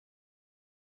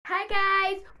Hi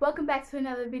guys! Welcome back to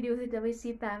another video with the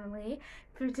WC family.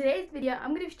 For today's video,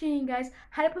 I'm going to be showing you guys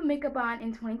how to put makeup on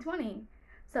in 2020.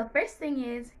 So first thing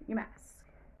is your mask.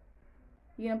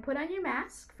 You're going to put on your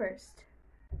mask first.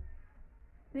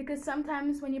 Because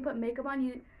sometimes when you put makeup on,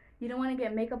 you don't want to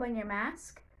get makeup on your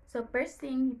mask. So first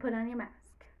thing, you put on your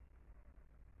mask.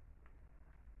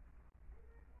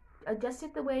 Adjust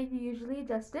it the way you usually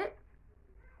adjust it.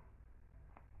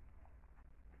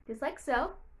 Just like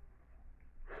so.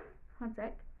 One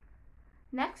sec.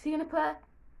 Next, you're going to put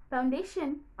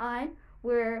foundation on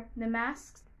where the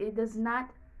mask, it does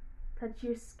not touch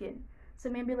your skin. So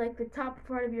maybe like the top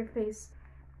part of your face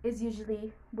is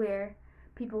usually where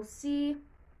people see.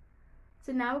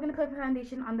 So now we're going to put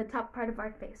foundation on the top part of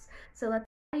our face. So let's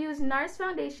use NARS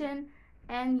foundation,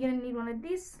 and you're going to need one of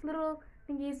these little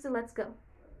thingies, so let's go.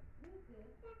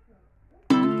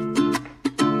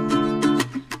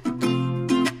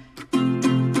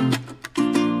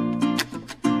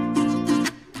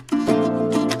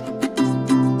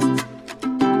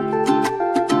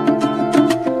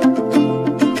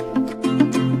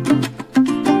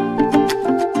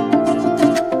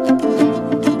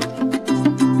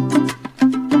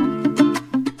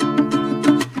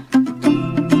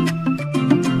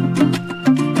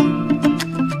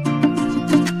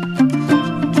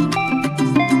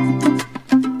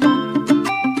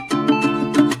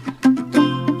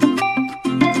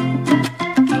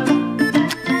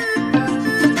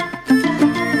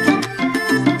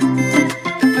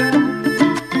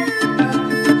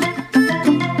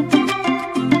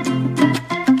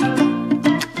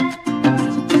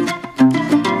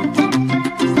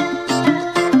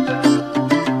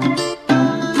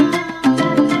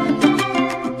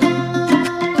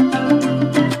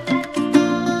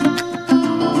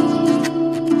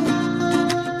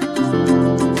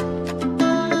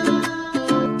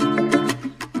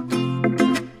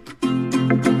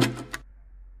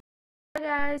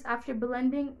 Guys, after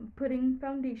blending, putting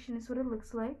foundation is what it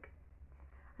looks like.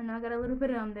 I know I got a little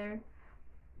bit on there,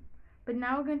 but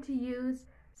now we're going to use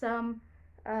some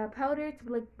powder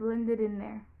to like blend it in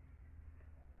there.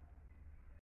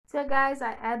 So guys,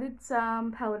 I added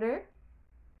some powder.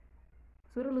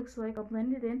 That's what it looks like. I'll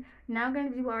blend it in. Now we're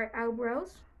going to do our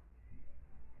eyebrows.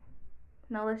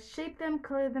 Now let's shape them,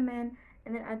 color them in,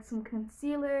 and then add some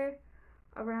concealer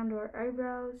around our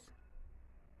eyebrows.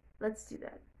 Let's do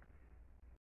that.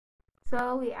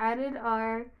 So we added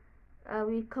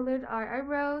we colored our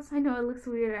eyebrows. I know it looks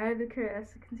weird. I added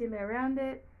concealer around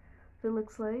it. So it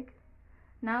looks like.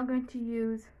 Now I'm going to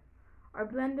use our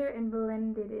blender and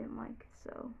blend it in like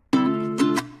so.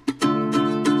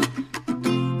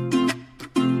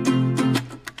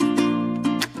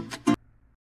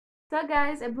 So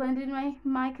guys, I blended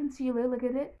my concealer. Look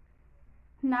at it.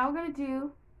 Now we're going to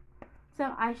do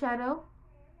some eyeshadow.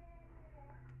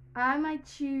 I might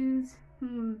choose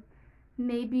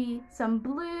maybe some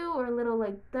blue or a little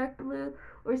like dark blue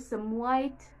or some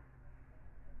white.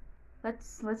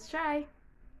 Let's try.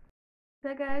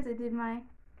 So guys, I did my,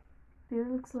 see what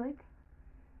it looks like.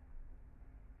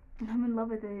 I'm in love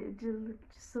with it. It just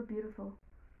looks so beautiful.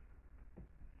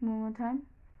 One more time.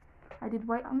 I did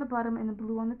white on the bottom and the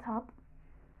blue on the top.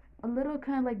 A little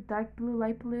kind of like dark blue,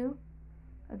 light blue,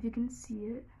 if you can see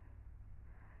it.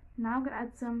 Now I'm gonna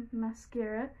add some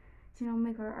mascara to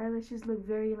make our eyelashes look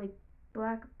very like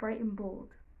black, bright and bold.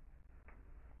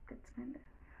 That's kind of.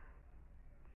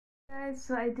 Guys,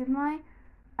 so I did my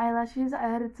eyelashes. I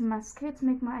added some mascara to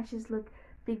make my eyelashes look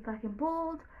big, black and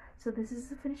bold. So this is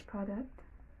the finished product.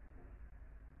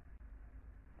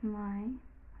 My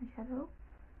eyeshadow.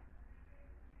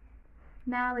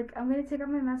 Now, like, I'm gonna take off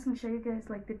my mask and show you guys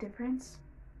like the difference.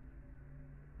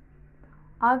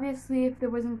 Obviously, if there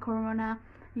wasn't corona,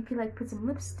 you could like put some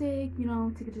lipstick,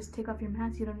 to just take off your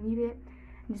mask. You don't need it.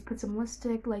 And just put some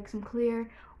lipstick, like some clear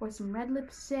or some red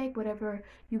lipstick, whatever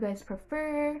you guys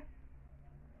prefer.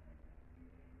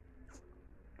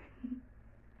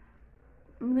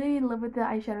 I'm really in love with the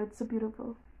eyeshadow. It's so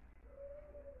beautiful.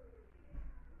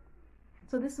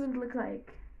 So this would look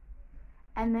like.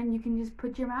 And then you can just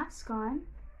put your mask on.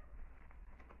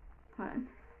 Hold on.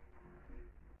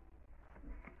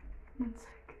 One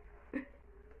sec.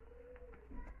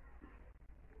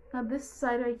 Now this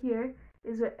side right here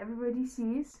is what everybody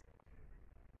sees.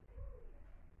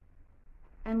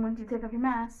 And once you take off your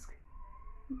mask,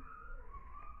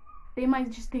 they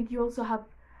might just think you also have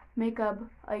makeup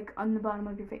like on the bottom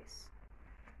of your face.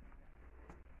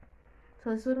 So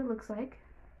this is what it looks like.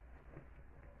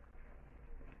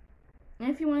 And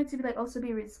if you wanted to also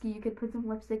be risky, you could put some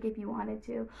lipstick if you wanted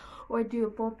to, or do a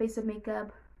full face of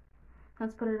makeup.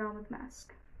 Let's put it on with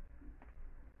mask.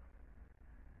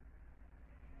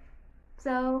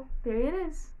 So there it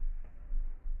is.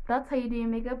 That's how you do your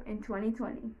makeup in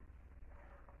 2020.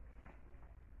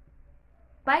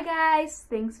 Bye guys,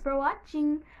 thanks for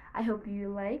watching. I hope you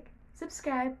like,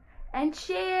 subscribe, and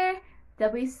share.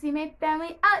 WCMA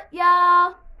family out,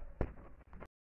 y'all.